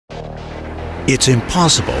It's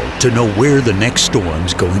impossible to know where the next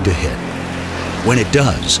storm's going to hit. When it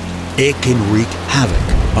does, it can wreak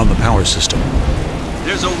havoc on the power system.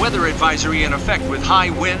 There's a weather advisory in effect with high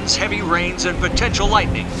winds, heavy rains, and potential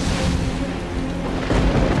lightning.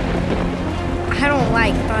 I don't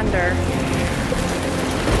like thunder.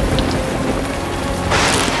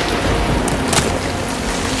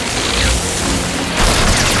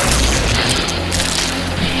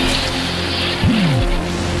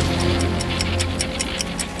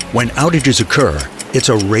 When outages occur, it's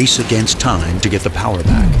a race against time to get the power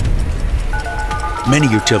back. Many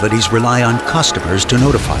utilities rely on customers to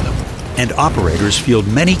notify them, and operators field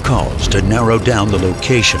many calls to narrow down the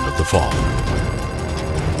location of the fault.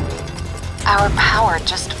 Our power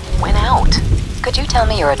just went out. Could you tell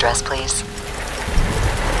me your address, please?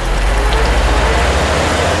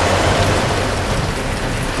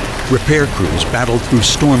 Repair crews battle through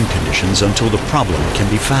storm conditions until the problem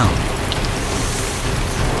can be found.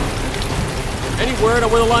 Any word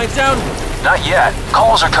on where the line's down? Not yet.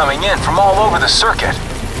 Calls are coming in from all over the circuit.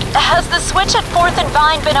 Has the switch at 4th and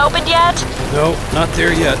Vine been opened yet? No, not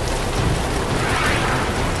there yet.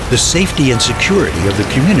 The safety and security of the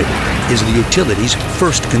community is the utility's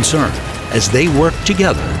first concern as they work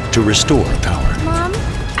together to restore power. Mom,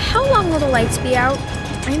 how long will the lights be out?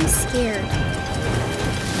 I'm scared.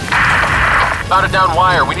 Found a down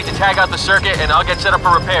wire. We need to tag out the circuit and I'll get set up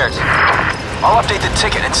for repairs. I'll update the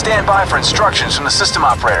ticket and stand by for instructions from the system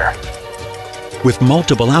operator. With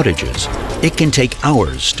multiple outages, it can take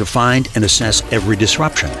hours to find and assess every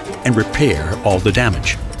disruption and repair all the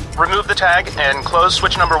damage. Remove the tag and close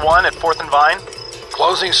switch number 1 at 4th and Vine.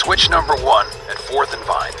 Closing switch number 1 at 4th and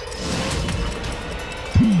Vine.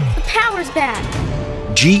 The power's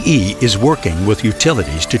bad. GE is working with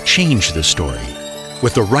utilities to change the story.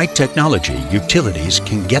 With the right technology, utilities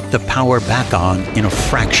can get the power back on in a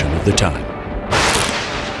fraction of the time.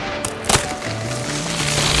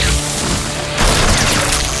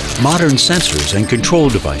 Modern sensors and control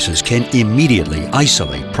devices can immediately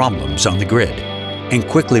isolate problems on the grid and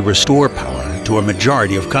quickly restore power to a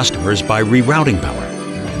majority of customers by rerouting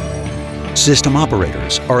power. System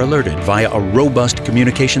operators are alerted via a robust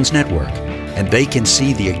communications network, and they can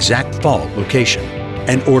see the exact fault location.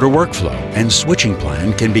 An order workflow and switching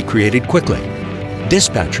plan can be created quickly.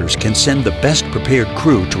 Dispatchers can send the best prepared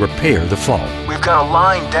crew to repair the fault. We've got a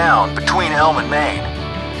line down between Elm and Main.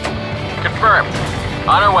 Confirmed.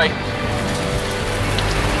 On our way.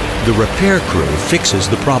 The repair crew fixes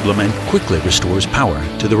the problem and quickly restores power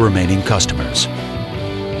to the remaining customers.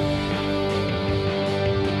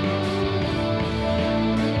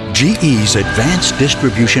 GE's advanced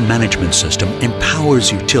distribution management system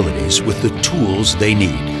empowers utilities with the tools they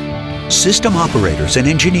need. System operators and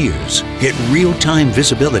engineers get real-time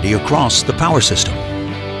visibility across the power system.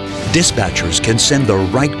 Dispatchers can send the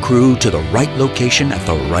right crew to the right location at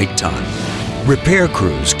the right time. Repair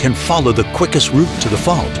crews can follow the quickest route to the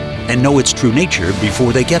fault and know its true nature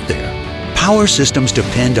before they get there. Power systems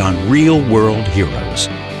depend on real-world heroes.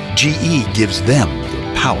 GE gives them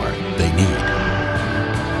the power they need.